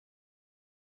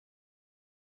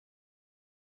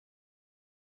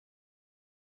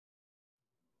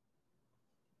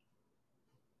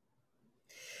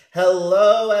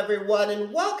Hello, everyone,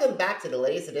 and welcome back to the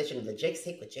latest edition of the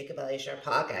Jake with Jacob Elyachar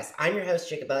Podcast. I'm your host,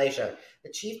 Jacob Elyachar, the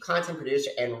chief content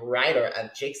producer and writer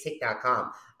of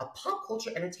jakesake.com, a pop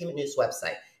culture entertainment news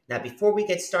website. Now, before we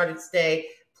get started today,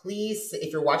 please,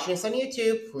 if you're watching us on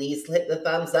YouTube, please hit the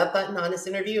thumbs up button on this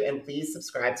interview and please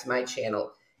subscribe to my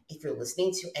channel. If you're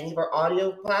listening to any of our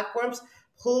audio platforms,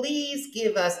 please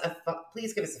give us a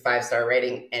 5-star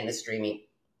rating and a streaming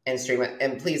and stream it,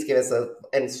 and please give us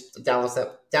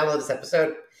download this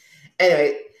episode.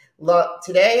 Anyway,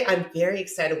 today I'm very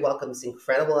excited to welcome this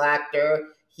incredible actor.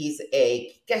 He's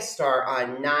a guest star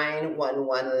on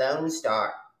 911 Lone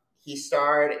Star. He guest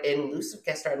starred in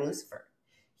Lucifer.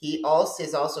 He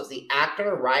is also the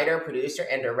actor, writer, producer,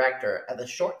 and director of the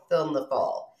short film The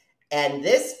Fall. And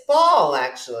this fall,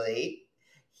 actually,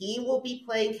 he will be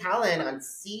playing Calian on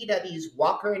CW's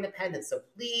Walker Independent. So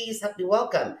please help me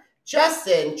welcome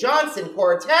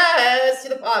Johnson-Cortez to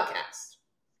the podcast.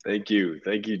 Thank you,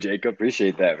 Jacob.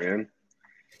 Appreciate that, man.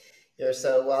 You're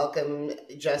so welcome,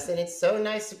 Justin. It's so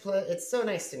nice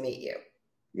to meet you.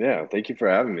 Yeah, thank you for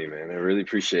having me, man. I really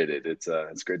appreciate it.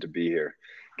 It's great to be here,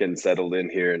 getting settled in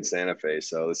here in Santa Fe.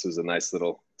 So this was a nice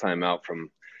little time out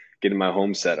from getting my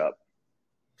home set up.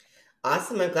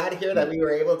 Awesome. I'm glad to hear that we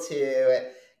were able to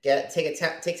take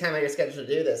time out of your schedule to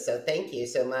do this. So thank you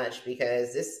so much,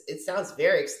 because the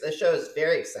show is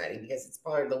very exciting because it's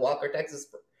part of the Walker Texas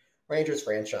Rangers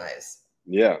franchise.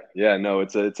 Yeah, no,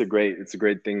 it's a great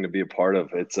thing to be a part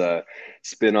of. It's a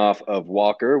spinoff of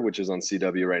Walker, which is on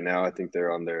CW right now. I think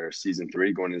they're on their season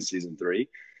 3, going into season 3,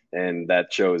 and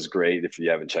that show is great. If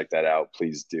you haven't checked that out,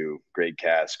 please do. Great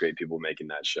cast, great people making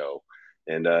that show.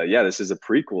 And this is a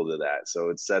prequel to that. So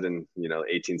it's set in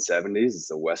 1870s.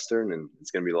 It's a Western, and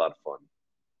it's going to be a lot of fun.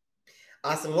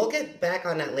 Awesome. We'll get back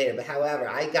on that later. But however,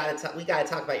 we got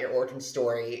to talk about your origin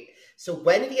story. So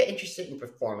when did you get interested in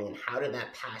performing, and how did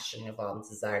that passion evolve into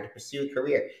desire to pursue a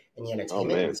career in the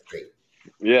entertainment industry?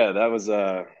 Yeah, that was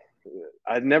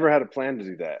I'd never had a plan to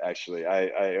do that, actually.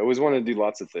 I always wanted to do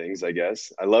lots of things, I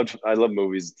guess. I love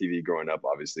movies, TV growing up.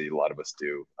 Obviously, a lot of us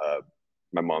do.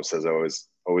 My mom says I was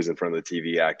always in front of the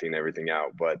TV acting everything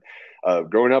out. But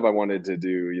growing up, I wanted to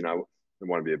do, I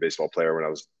wanted to be a baseball player when I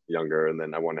was younger. And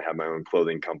then I wanted to have my own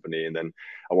clothing company. And then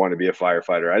I wanted to be a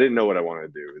firefighter. I didn't know what I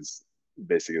wanted to do. It's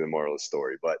basically the moral of the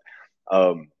story. But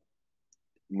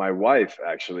my wife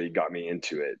actually got me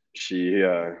into it. She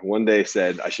one day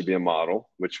said I should be a model,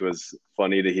 which was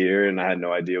funny to hear. And I had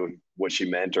no idea what she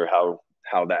meant or how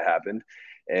that happened.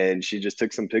 And she just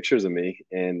took some pictures of me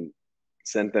and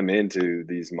sent them into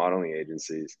these modeling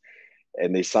agencies,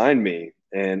 and they signed me.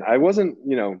 And I wasn't,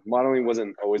 modeling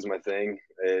wasn't always my thing.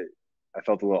 I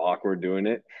felt a little awkward doing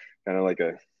it, kind of like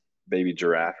a baby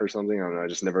giraffe or something. I don't know. I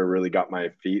just never really got my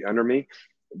feet under me.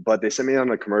 But they sent me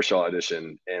on a commercial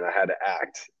audition, and I had to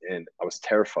act, and I was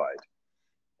terrified.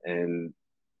 And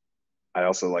I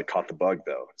also caught the bug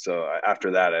though. So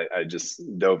after that, I just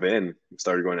dove in,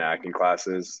 started going to acting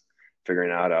classes,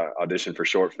 figuring out audition for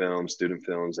short films, student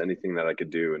films, anything that I could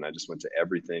do. And I just went to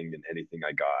everything and anything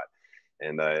I got.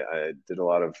 And I did a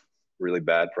lot of really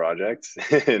bad projects,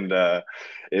 and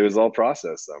it was all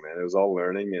process though, man. It was all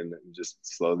learning, and just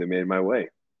slowly made my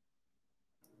way.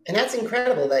 And that's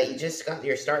incredible that you just got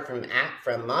your start from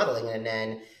modeling and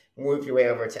then moved your way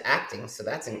over to acting. So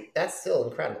that's still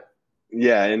incredible.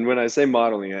 Yeah, and when I say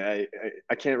modeling, I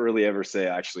can't really ever say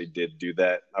I actually did do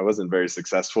that. I wasn't very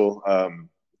successful.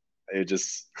 It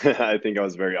just, I think I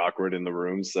was very awkward in the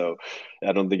room. So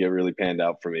I don't think it really panned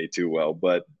out for me too well.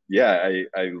 But yeah,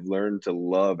 I learned to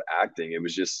love acting. It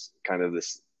was just kind of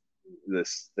this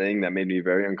thing that made me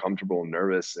very uncomfortable and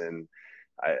nervous. And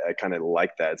I kind of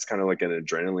like that. It's kind of like an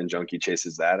adrenaline junkie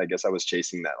chases that. I guess I was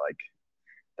chasing that,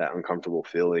 that uncomfortable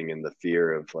feeling and the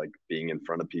fear of being in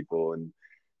front of people. And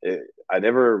I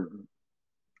never,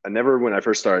 when I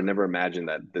first started, I never imagined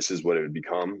that this is what it would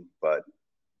become. But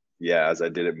yeah, as I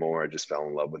did it more, I just fell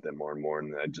in love with it more and more,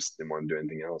 and I just didn't want to do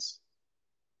anything else.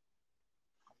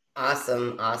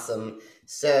 Awesome.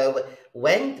 So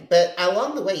but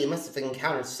along the way, you must have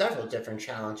encountered several different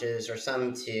challenges, or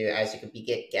some as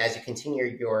you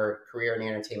continue your career in the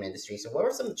entertainment industry. So what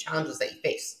were some of the challenges that you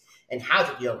faced, and how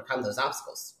did you overcome those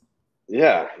obstacles?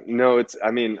 Yeah, no,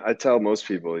 I tell most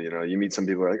people, you meet some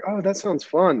people who are like, oh, that sounds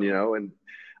fun, and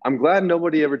I'm glad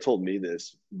nobody ever told me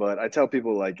this, but I tell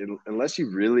people unless you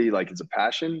really it's a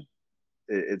passion,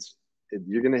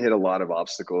 you're going to hit a lot of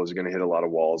obstacles. You're going to hit a lot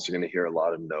of walls. You're going to hear a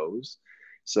lot of no's.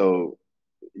 So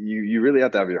you really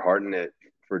have to have your heart in it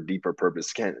for a deeper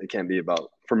purpose. It can't be about,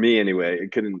 for me anyway,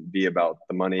 it couldn't be about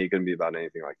the money. It couldn't be about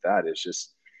anything like that.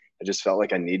 I just felt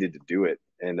like I needed to do it.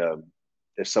 And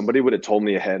if somebody would have told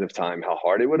me ahead of time how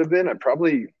hard it would have been, I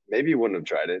probably maybe wouldn't have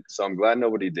tried it. So I'm glad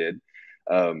nobody did.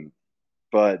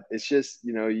 But it's just,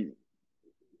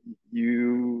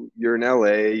 you're in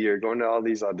LA, you're going to all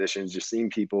these auditions, you're seeing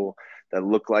people that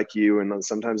look like you, and then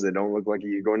sometimes they don't look like you.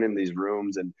 You're going in these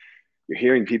rooms and you're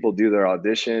hearing people do their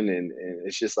audition, and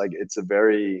it's just like,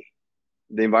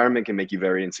 the environment can make you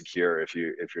very insecure if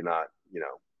you're not,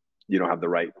 you don't have the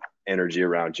right energy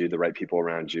around you, the right people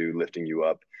around you lifting you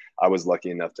up. I was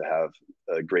lucky enough to have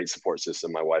a great support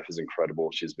system. My wife is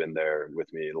incredible. She's been there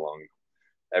with me along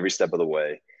every step of the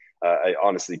way. I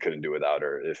honestly couldn't do without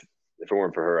her. If it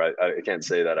weren't for her, I can't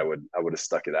say that I would have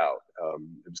stuck it out.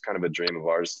 It was kind of a dream of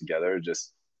ours together,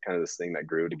 just kind of this thing that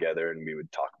grew together, and we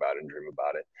would talk about it and dream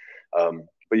about it.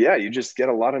 But yeah, you just get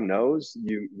a lot of no's.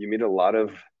 You meet a lot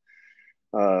of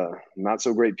not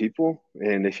so great people,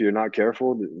 and if you're not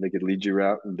careful, they could lead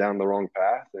you down the wrong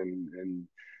path, and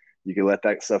you can let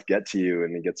that stuff get to you,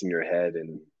 and it gets in your head.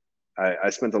 And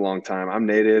I spent a long time. I'm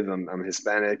Native, I'm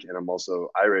Hispanic, and I'm also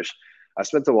Irish. I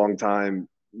spent a long time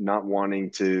not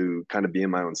wanting to kind of be in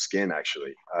my own skin.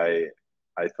 Actually, I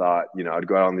thought, I'd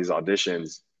go out on these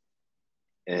auditions,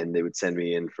 and they would send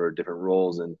me in for different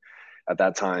roles. And at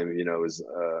that time, it was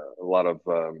a lot of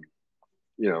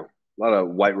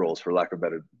white roles, for lack of a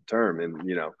better term.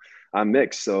 And, I'm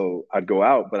mixed, so I'd go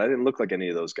out, but I didn't look like any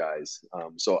of those guys.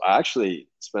 So I actually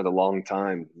spent a long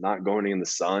time not going in the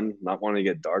sun, not wanting to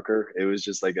get darker. It was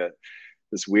just like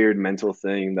this weird mental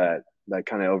thing that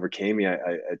kind of overcame me.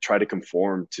 I tried to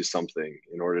conform to something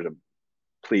in order to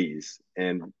please.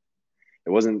 And it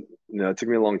wasn't, it took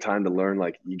me a long time to learn,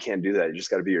 like, you can't do that. You just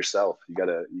got to be yourself. You got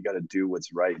to do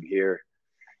what's right here,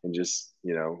 and just,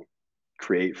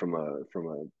 create from a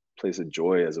place of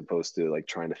joy, as opposed to like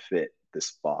trying to fit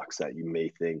this box that you may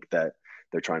think that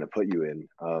they're trying to put you in.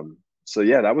 So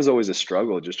yeah, that was always a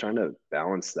struggle, just trying to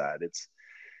balance that.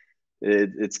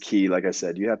 It's key. Like I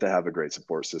said, you have to have a great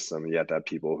support system. You have to have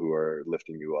people who are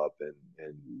lifting you up,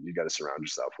 and you got to surround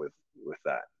yourself with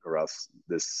that, or else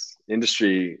this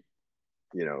industry,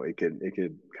 it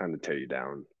could kind of tear you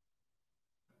down.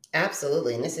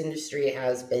 Absolutely. And this industry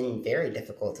has been very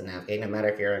difficult to navigate, no matter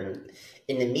if you're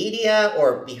in the media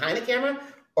or behind the camera,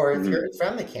 or if you're in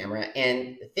front of the camera.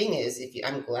 And the thing is,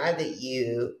 I'm glad that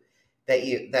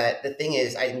the thing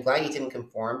is, I'm glad you didn't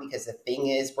conform, because the thing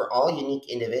is, we're all unique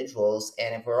individuals.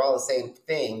 And if we're all the same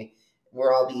thing,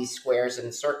 we're all these squares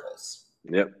and circles.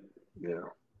 Yep. Yeah.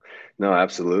 No,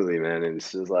 absolutely, man. And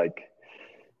it's just like,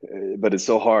 but it's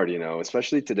so hard,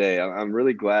 especially today. I'm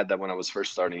really glad that when I was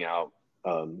first starting out,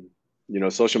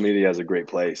 social media has a great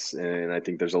place, and I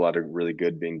think there's a lot of really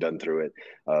good being done through it.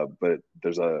 But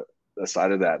there's a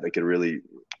side of that could really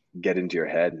get into your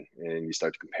head, and you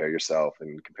start to compare yourself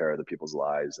and compare other people's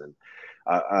lives. And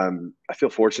I feel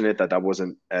fortunate that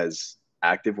wasn't as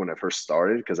active when I first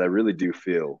started, because I really do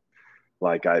feel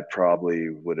like I probably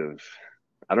would have,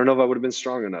 I don't know if I would have been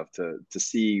strong enough to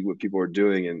see what people were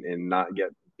doing, and not get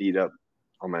beat up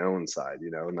on my own side,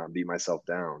 not beat myself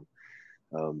down.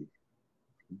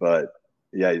 But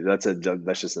yeah, that's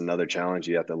just another challenge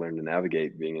you have to learn to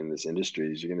navigate being in this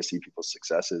industry. Is you're going to see people's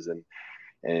successes,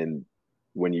 and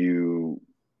when you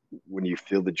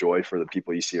feel the joy for the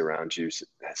people you see around you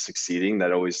succeeding,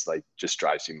 that always like just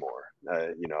drives you more.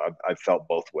 I've felt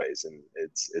both ways, and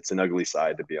it's an ugly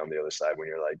side to be on the other side, when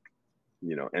you're like,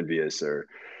 envious or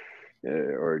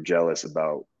jealous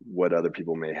about what other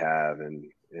people may have, and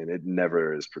it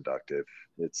never is productive.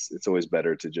 It's always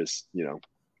better to just,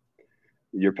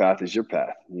 your path is your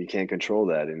path. You can't control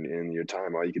that in your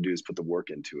time. All you can do is put the work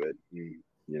into it.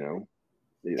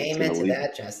 Amen to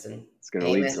that, Justin. It's going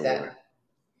to lead somewhere.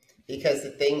 Because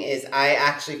the thing is, I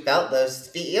actually felt those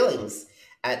feelings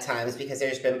at times, because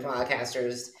there's been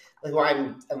podcasters who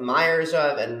I'm admirers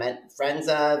of and met friends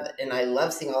of, and I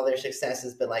love seeing all their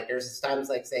successes. But like, there's times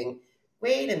like saying,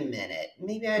 wait a minute,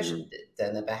 maybe I should have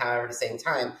done that. But however, at the same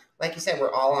time, like you said,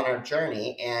 we're all on our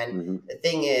journey. And the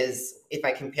thing is, if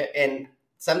I compare, and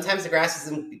sometimes the grass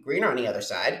isn't greener on the other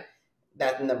side.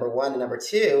 That's number one. And number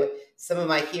two, some of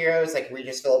my heroes, like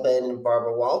Regis Philbin and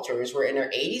Barbara Walters, were in their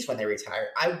 80s when they retired.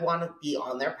 I want to be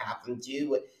on their path and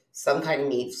do some kind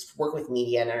of work with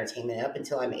media and entertainment up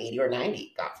until I'm 80 or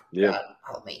 90. God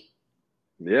help me.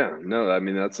 Yeah, no, I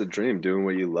mean, that's a dream, doing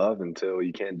what you love until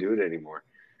you can't do it anymore.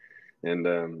 And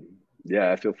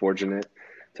I feel fortunate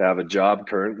to have a job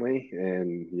currently,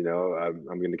 and I'm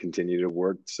going to continue to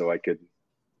work so I could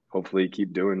hopefully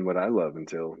keep doing what I love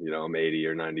until I'm 80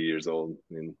 or 90 years old.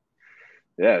 And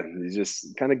yeah, you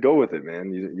just kind of go with it,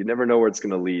 man. You never know where it's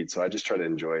going to lead, so I just try to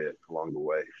enjoy it along the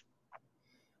way.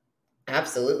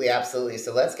 Absolutely, absolutely.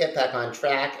 So let's get back on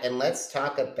track and let's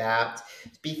talk about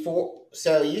before.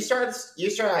 So you start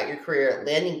out your career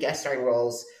landing guest starring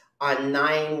roles on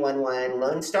 911,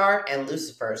 Lone Star, and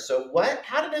Lucifer. So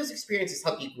how did those experiences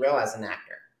help you grow as an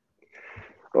actor?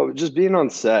 Well, just being on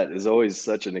set is always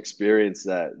such an experience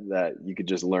that you could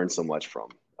just learn so much from.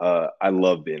 I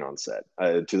love being on set.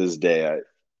 To this day,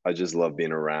 I just love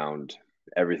being around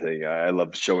everything. I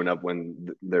love showing up when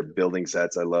they're building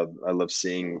sets. I love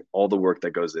seeing all the work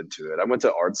that goes into it. I went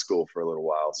to art school for a little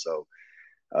while, so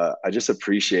I just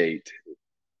appreciate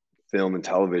film and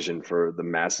television for the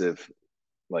massive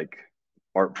like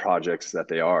art projects that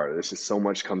they are. There's just so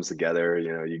much comes together.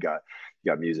 You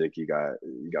got music, you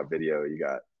got video, you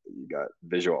got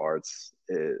visual arts.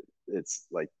 It's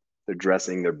like they're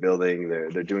dressing, they're building,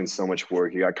 they're doing so much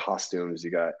work. You got costumes,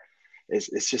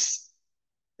 it's just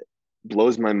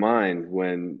blows my mind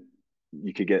when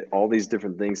you could get all these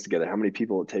different things together. How many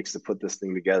people it takes to put this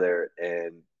thing together,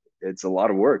 and it's a lot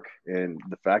of work. And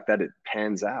the fact that it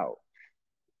pans out,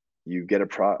 you get a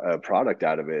product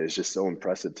out of it is just so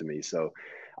impressive to me. So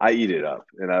I eat it up,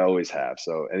 and I always have.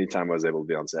 So anytime I was able to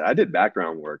be on set, I did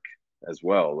background work as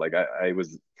well. Like I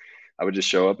would just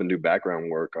show up and do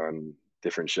background work on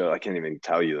different shows. I can't even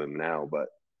tell you them now, but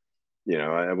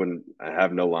I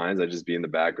have no lines. I just be in the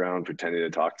background pretending to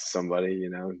talk to somebody.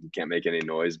 You can't make any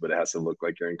noise, but it has to look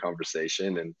like you're in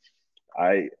conversation. And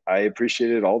I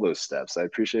appreciated all those steps. I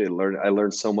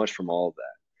learned so much from all of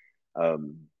that.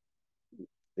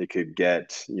 It could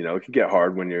get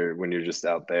hard when you're just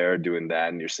out there doing that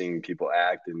and you're seeing people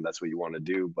act and that's what you want to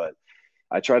do. But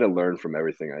I try to learn from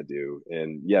everything I do.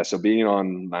 And yeah, so being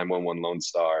on 911 Lone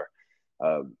Star,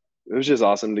 uh, it was just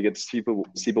awesome to get to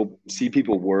see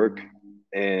people work.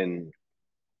 And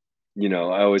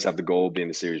I always have the goal of being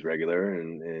a series regular,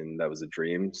 and that was a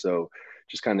dream. So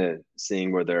just kind of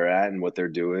seeing where they're at and what they're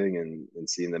doing, and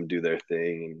seeing them do their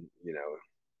thing, and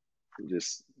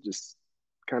just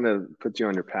kind of puts you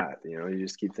on your path. You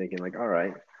just keep thinking like, all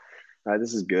right,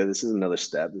 this is good. This is another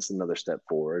step. This is another step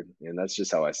forward, and that's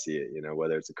just how I see it.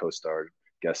 Whether it's a co-star,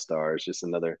 guest star, it's just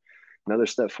another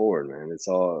step forward, man. It's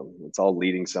all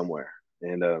leading somewhere.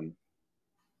 And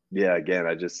yeah, again,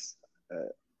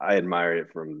 I admire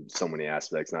it from so many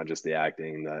aspects, not just the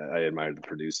acting. I admire the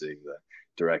producing, the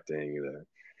directing, the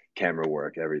camera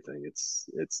work, everything. It's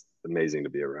amazing to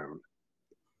be around.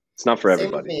 It's not for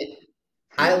Same with everybody. me.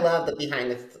 I love the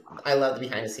behind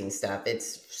the scenes stuff.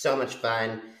 It's so much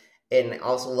fun, and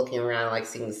also looking around, like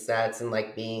seeing the sets and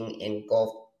like being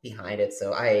engulfed behind it.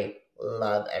 So I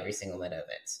love every single minute of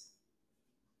it.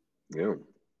 Yeah.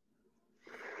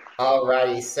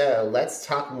 Alrighty, so let's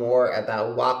talk more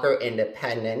about Walker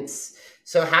Independence.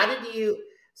 So how did you?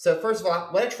 So first of all,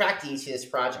 what attracted you to this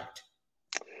project?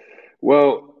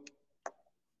 Well,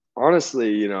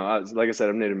 honestly, like I said,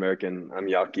 I'm Native American. I'm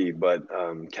Yaqui, but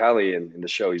Calian in the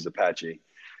show, he's Apache.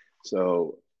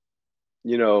 So,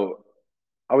 you know,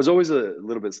 I was always a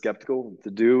little bit skeptical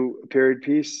to do a period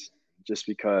piece just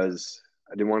because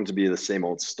I didn't want it to be the same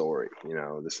old story,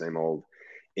 the same old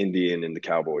Indian and the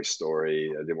cowboy story.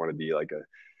 I didn't want to be like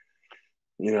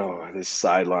this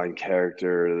sideline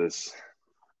character, this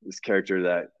character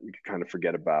that you could kind of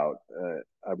forget about.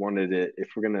 I wanted it, if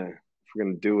we're gonna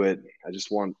do it,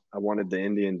 I wanted the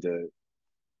Indian to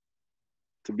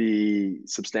be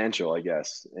substantial, I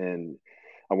guess, and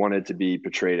I wanted to be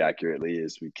portrayed accurately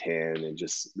as we can and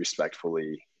just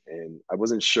respectfully. And I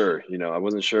wasn't sure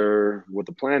what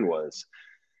the plan was.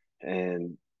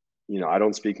 And I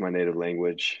don't speak my native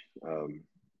language. You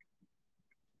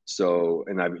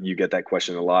get that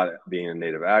question a lot being a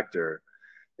native actor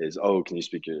is, oh, can you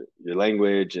speak your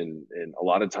language? And a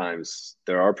lot of times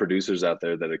there are producers out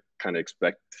there that kind of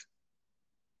expect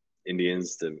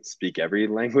Indians to speak every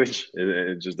language.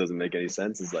 It just doesn't make any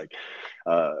sense. It's like,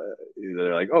 uh,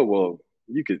 they're like, oh, well,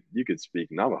 you could speak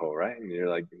Navajo, right? And you're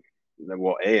like,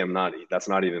 well, I'm not, that's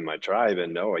not even my tribe.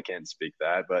 And no, I can't speak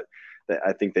that. But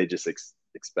I think they just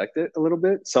expect it a little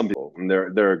bit. Some people, and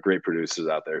there are great producers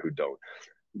out there who don't.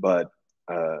 But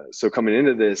so coming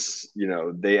into this,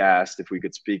 they asked if we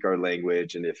could speak our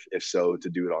language, and if so, to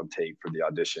do it on tape for the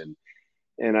audition.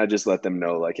 And I just let them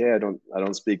know, like, hey, I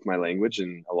don't speak my language,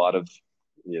 and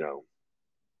you know,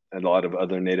 a lot of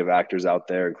other native actors out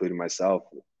there, including myself,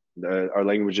 our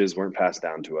languages weren't passed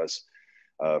down to us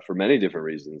for many different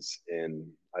reasons. And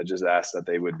I just asked that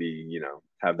they would be,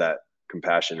 have that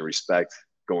compassion and respect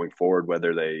going forward,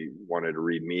 whether they wanted to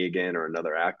read me again or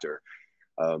another actor.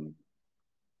 Um,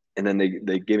 and then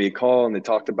they gave me a call and they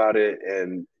talked about it.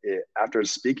 And after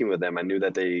speaking with them, I knew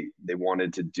that they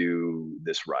wanted to do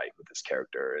this right with this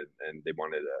character, and they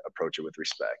wanted to approach it with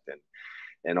respect.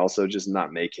 and also just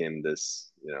not make him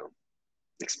this,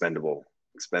 expendable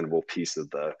piece of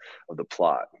the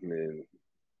plot. I mean,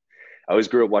 I always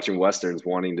grew up watching westerns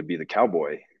wanting to be the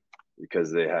cowboy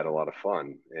because they had a lot of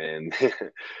fun, and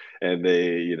and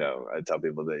they, I tell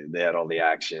people they had all the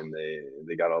action,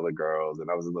 they got all the girls, and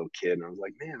I was a little kid and I was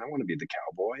like, man, I want to be the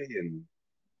cowboy. And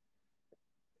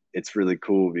it's really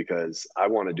cool because I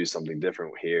want to do something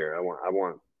different here. I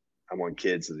want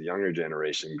kids of the younger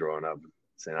generation growing up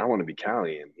saying, I want to be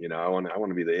Calian, I want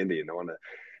to be the Indian. I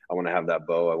want to have that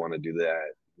bow. I want to do that,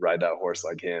 ride that horse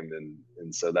like him.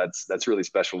 And so that's really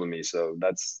special to me. So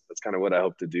that's kind of what I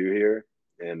hope to do here.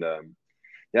 And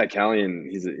yeah, Calian,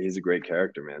 he's a great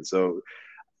character, man. So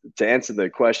to answer the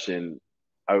question,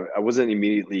 I wasn't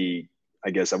immediately,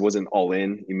 I guess I wasn't all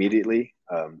in immediately.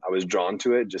 I was drawn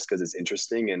to it just because it's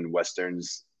interesting, and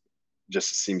westerns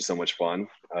just seem so much fun.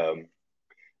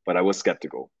 But I was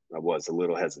skeptical. I was a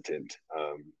little hesitant.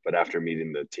 But after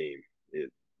meeting the team,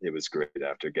 it was great.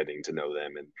 After getting to know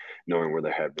them and knowing where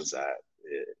their head was at,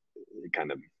 it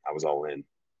kind of, I was all in.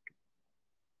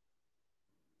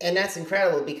 And that's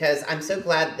incredible because I'm so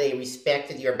glad they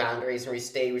respected your boundaries and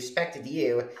they respected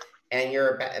you and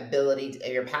your ability,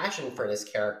 your passion for this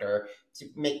character to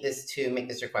make this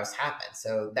request happen.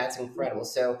 So that's incredible.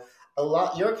 So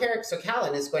your character, so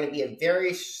Callan is going to be a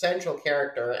very central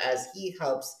character as he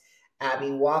helps Abby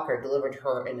Walker deliver to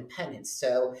her independence.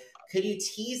 So could you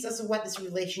tease us of what this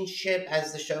relationship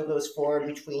as the show goes forward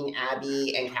between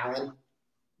Abby and Callan?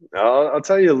 I'll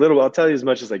tell you a little. I'll tell you as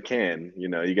much as I can.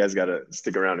 You guys got to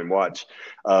stick around and watch.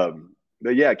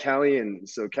 But yeah, Calian.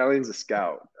 So Calian's a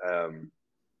scout.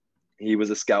 He was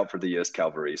a scout for the U.S.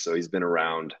 Cavalry, so he's been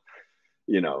around.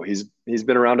 He's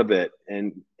been around a bit,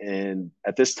 and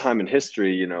at this time in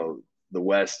history, the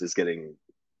West is getting,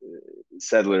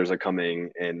 settlers are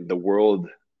coming, and the world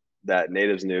that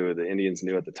natives knew, the Indians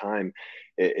knew at the time,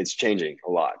 it's changing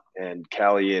a lot. And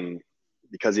Calian,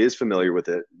 because he is familiar with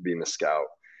it, being a scout,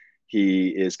 he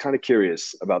is kind of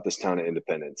curious about this town of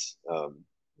Independence.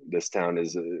 This town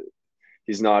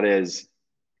he's not as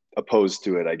opposed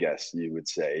to it, I guess you would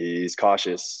say. He's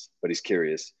cautious, but he's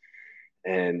curious.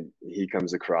 And he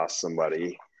comes across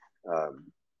somebody,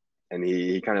 and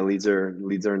he kind of leads her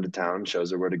into town,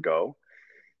 shows her where to go.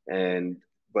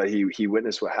 But he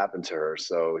witnessed what happened to her.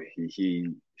 So he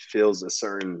feels a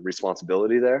certain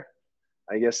responsibility there,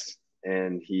 I guess.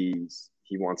 And he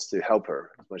wants to help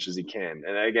her as much as he can.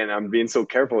 And again, I'm being so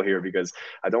careful here because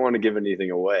I don't want to give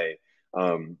anything away.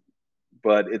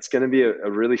 But it's going to be a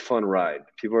really fun ride.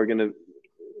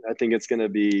 I think it's going to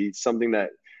be something that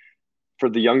for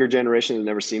the younger generation that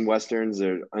never seen Westerns,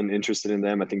 they're uninterested in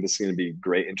them. I think this is going to be a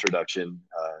great introduction,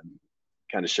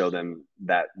 kind of show them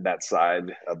that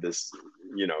side of this,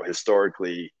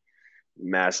 historically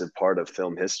massive part of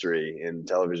film history and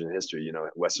television history.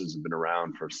 Westerns have been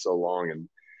around for so long,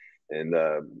 and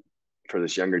for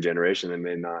this younger generation that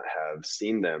may not have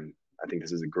seen them, I think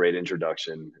this is a great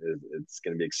introduction. It's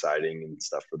going to be exciting and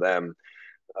stuff for them.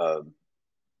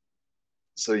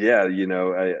 So yeah,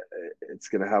 it's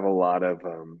going to have a lot of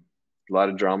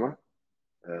drama,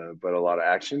 but a lot of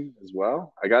action as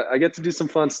well. I get to do some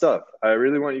fun stuff. I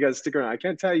really want you guys to stick around. I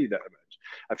can't tell you that much.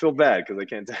 I feel bad because I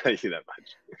can't tell you that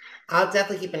much. I'll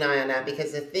definitely keep an eye on that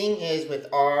because the thing is with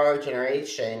our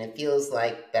generation, it feels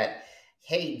like that,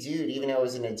 hey, dude, even though I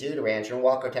was in a dude ranch and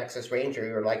Walker, Texas Ranger,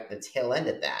 we were like the tail end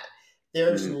of that.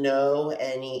 There's no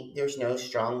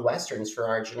strong Westerns for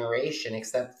our generation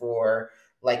except for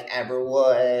like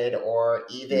Everwood or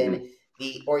even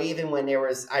when there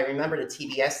was, I remember the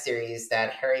TBS series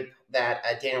that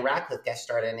Dan Radcliffe guest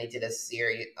starred in. They did a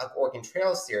series, Oregon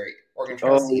Trail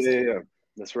season. Yeah.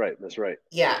 That's right.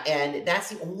 Yeah, and that's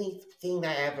the only thing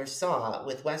that I ever saw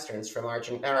with Westerns from our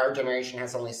generation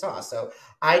has only saw. So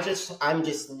I'm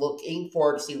just looking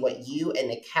forward to see what you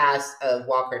and the cast of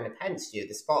Walker Independence do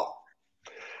this fall.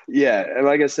 Yeah, and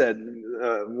like I said,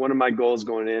 one of my goals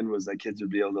going in was that kids would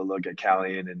be able to look at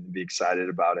Calian and be excited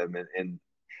about him, and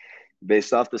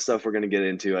based off the stuff we're going to get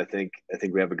into, I think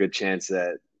we have a good chance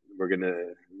that we're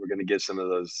gonna give some of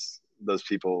those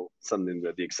people something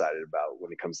to be excited about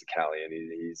when it comes to Calian.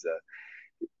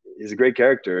 He's a great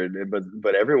character,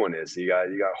 but everyone is. You got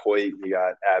Hoyt, you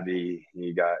got Abby,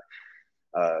 you got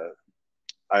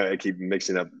I keep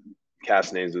mixing up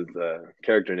cast names with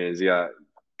character names. You got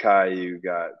Kai, you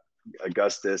got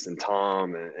Augustus and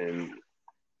Tom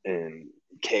and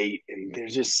Kate, and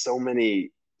there's just so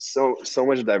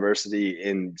much diversity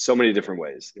in so many different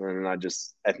ways, not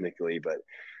just ethnically, but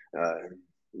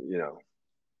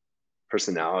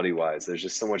personality wise. There's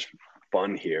just so much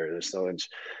fun here. There's so much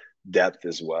depth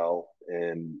as well,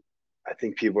 and I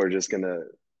think people are just gonna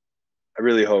I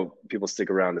really hope people stick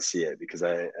around to see it, because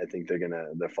I think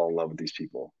they'll fall in love with these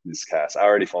people, this cast. I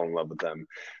already fall in love with them,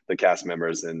 the cast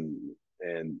members, and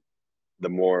the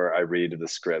more I read of the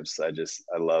scripts, I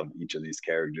love each of these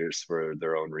characters for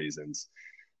their own reasons.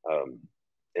 Um,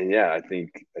 and yeah, I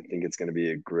think it's going to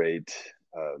be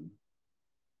um,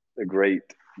 a great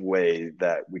way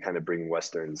that we kind of bring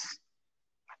westerns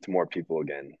to more people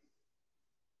again.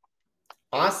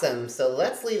 Awesome. So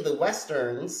let's leave the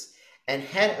Westerns and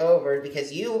head over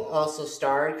because you also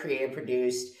starred, created,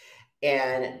 produced,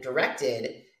 and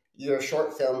directed your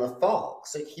short film, The Fall.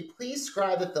 So can you please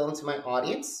describe the film to my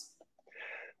audience?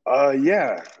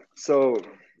 Yeah. So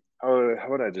how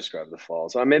would I describe The Fall?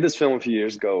 So I made this film a few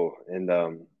years ago, and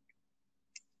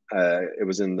it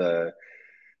was in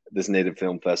this native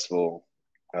film festival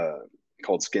uh,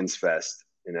 called Skins Fest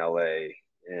in LA,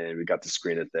 and we got to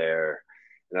screen it there.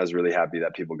 And I was really happy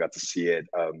that people got to see it.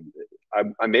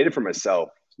 I made it for myself.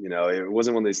 You know, it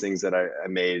wasn't one of these things that I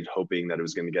made hoping that it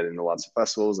was going to get into lots of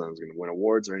festivals and I was going to win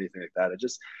awards or anything like that. I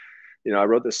just, I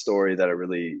wrote this story that I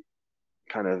really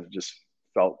kind of just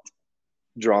felt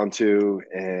drawn to,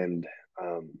 and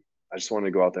I just wanted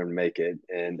to go out there and make it.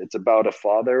 And it's about a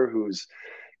father who's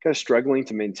kind of struggling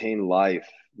to maintain life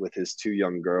with his two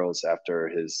young girls after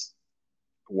his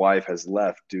wife has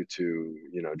left due to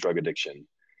drug addiction,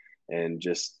 and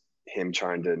just him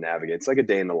trying to navigate. It's like a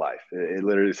day in the life. It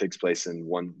literally takes place in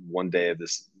one day of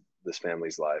this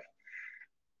family's life.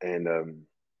 And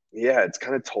yeah, it's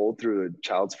kind of told through a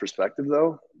child's perspective,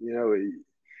 though.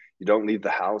 You don't leave the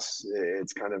house.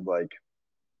 It's kind of like,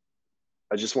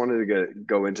 I just wanted to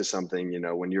go into something.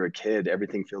 When you're a kid,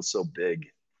 everything feels so big,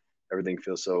 everything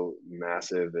feels so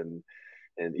massive, and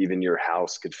even your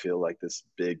house could feel like this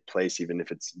big place, even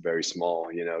if it's very small.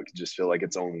 It could just feel like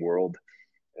its own world.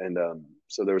 And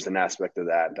so there was an aspect of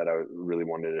that I really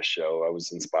wanted to show. I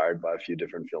was inspired by a few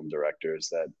different film directors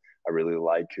that I really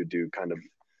like, who do kind of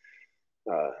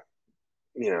uh,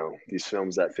 these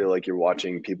films that feel like you're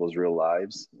watching people's real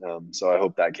lives. So I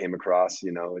hope that came across. I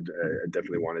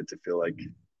definitely wanted to feel like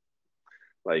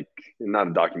not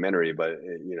a documentary, but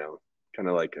kind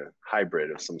of like a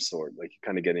hybrid of some sort, like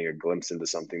kind of getting a glimpse into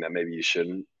something that maybe you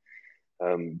shouldn't.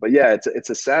 But yeah, it's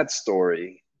a sad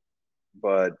story,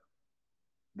 but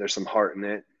there's some heart in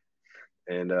it.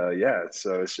 And yeah,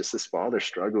 so it's just this father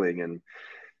struggling, and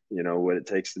what it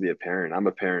takes to be a parent. I'm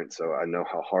a parent, so I know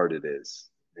how hard it is.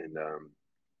 And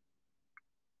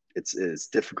it's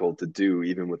difficult to do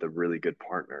even with a really good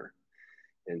partner.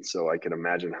 And so I can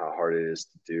imagine how hard it is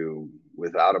to do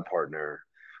without a partner,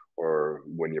 or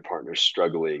when your partner's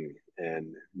struggling.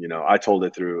 And I told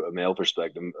it through a male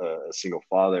perspective, a single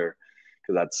father,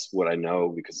 because that's what I know,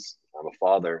 because I'm a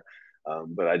father.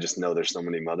 But I just know there's so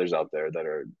many mothers out there that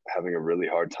are having a really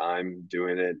hard time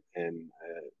doing it. And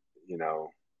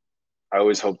I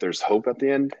always hope there's hope at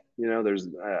the end.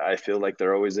 I feel like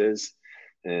there always is.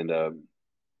 And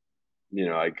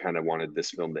I kind of wanted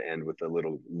this film to end with a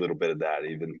little bit of that.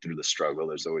 Even through the struggle,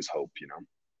 there's always hope.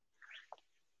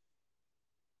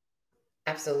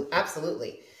 Absolutely,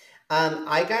 absolutely.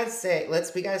 I gotta say,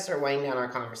 we gotta start winding down our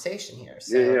conversation here. Yeah,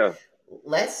 So yeah.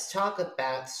 let's talk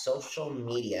about social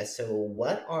media. So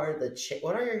what are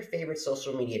your favorite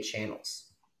social media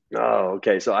channels? Oh,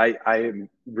 okay. So I'm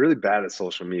really bad at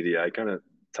social media. I kind of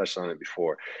touched on it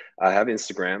before. I have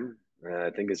Instagram.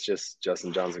 I think it's just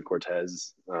Justin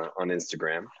Johnson-Cortez on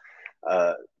Instagram.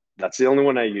 Uh, that's the only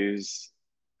one I use.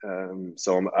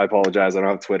 I apologize. I don't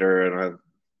have Twitter, and I have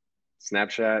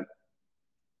Snapchat.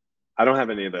 I don't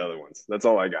have any of the other ones. That's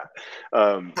all I got.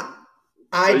 Um, so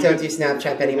I you don't could. do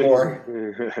Snapchat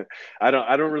anymore. I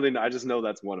don't really know. I just know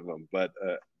that's one of them. But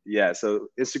yeah, so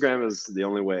Instagram is the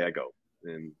only way I go,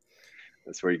 and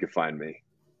that's where you can find me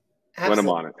when I'm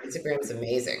Absolutely, on it. Instagram is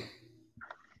amazing.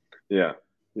 Yeah,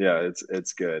 yeah,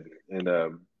 it's good.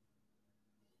 And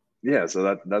yeah,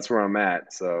 so that's where I'm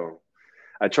at. So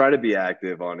I try to be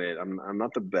active on it. I'm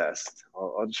not the best.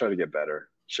 I'll try to get better.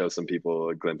 Show some people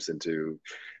a glimpse into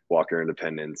Walker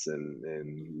Independence, and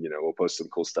we'll post some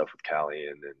cool stuff with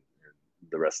Calian and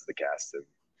the rest of the cast. And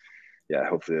yeah,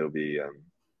 hopefully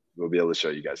we'll be able to show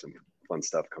you guys some fun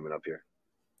stuff coming up here.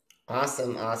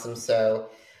 Awesome, awesome. So,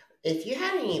 if you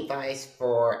had any advice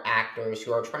for actors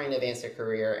who are trying to advance their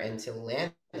career and to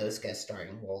land those guest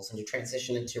starring roles and to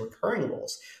transition into recurring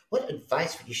roles, what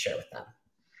advice would you share with them?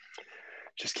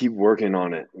 Just keep working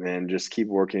on it, man. Just keep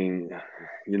working.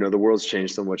 The world's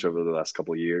changed so much over the last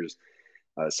couple of years.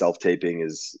 Self-taping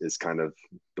is kind of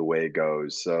the way it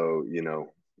goes. So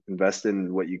invest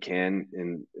in what you can.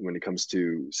 And when it comes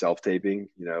to self-taping,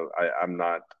 I'm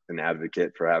not an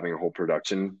advocate for having a whole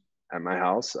production at my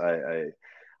house.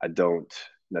 I don't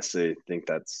necessarily think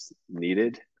that's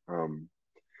needed.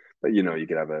 But you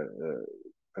could have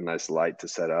a nice light to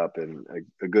set up and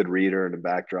a good reader and a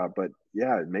backdrop. But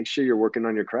yeah, make sure you're working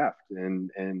on your craft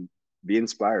and be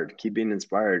inspired. Keep being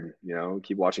inspired.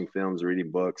 Keep watching films,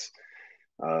 reading books,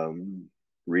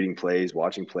 reading plays,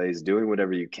 watching plays, doing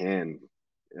whatever you can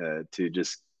to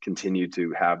just continue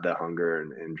to have that hunger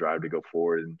and drive to go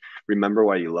forward. And remember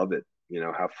why you love it.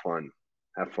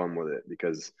 Have fun with it,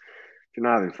 because if you're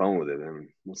not having fun with it, then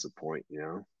what's the point?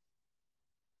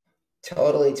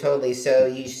 Totally. So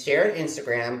you shared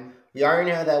Instagram. We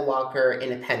already know that Walker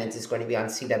Independence is going to be on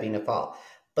CW in the fall.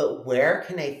 But where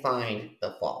can they find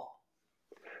the fall?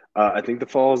 I think the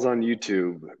fall is on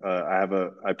YouTube.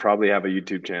 I probably have a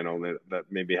YouTube channel that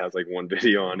maybe has like one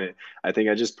video on it. I think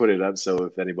I just put it up so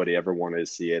if anybody ever wanted to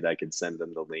see it, I could send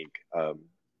them the link.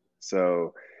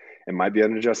 So it might be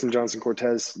under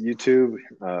Johnson-Cortez YouTube,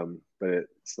 but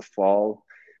it's the fall.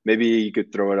 Maybe you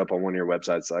could throw it up on one of your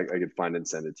websites so I could find it and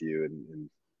send it to you, and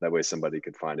that way somebody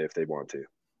could find it if they want to.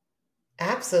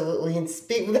 Absolutely. And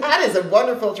that is a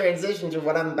wonderful transition to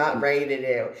what I'm about ready to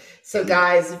do. So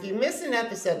guys, if you missed an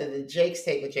episode of the Jake's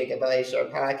Take with Jacob Elyachar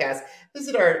podcast,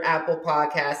 visit our Apple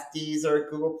Podcast, Deezer,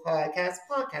 Google Podcasts,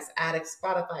 Podcast Addict,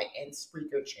 Spotify, and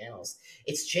Spreaker channels.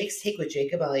 It's Jake's Take with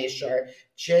Jacob Elyachar,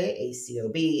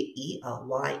 JACOB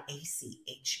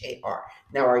ELYACHAR.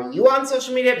 Now, are you on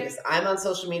social media? Because I'm on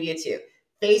social media too.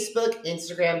 Facebook,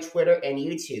 Instagram, Twitter, and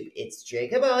YouTube. It's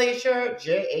Jacob Elyachar,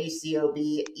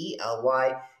 JACOB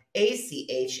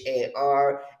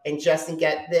ELYACHAR. And Justin,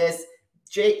 get this,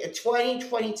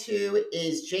 2022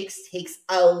 is Jake's Take's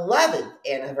 11th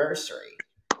anniversary.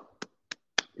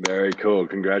 Very cool.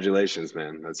 Congratulations,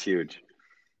 man. That's huge.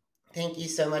 Thank you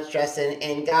so much, Justin.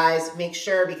 And guys, make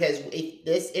sure, because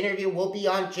this interview will be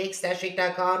on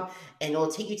jakes-shake.com, and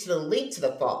it'll take you to the link to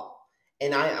the fall.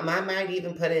 And I might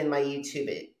even put it in my YouTube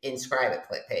Inscribe It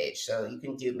page, so you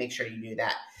can make sure you do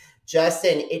that.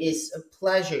 Justin, it is a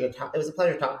pleasure to talk. It was a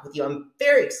pleasure talking with you. I'm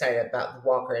very excited about the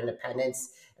Walker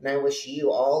Independence, and I wish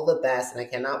you all the best. And I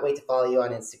cannot wait to follow you on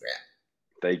Instagram.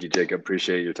 Thank you, Jacob.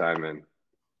 Appreciate your time, man.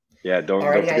 Yeah, don't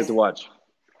forget to watch.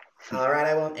 All right,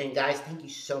 I won't. And guys, thank you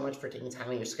so much for taking time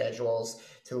in your schedules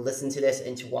to listen to this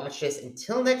and to watch this.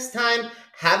 Until next time,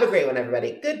 have a great one,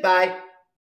 everybody. Goodbye.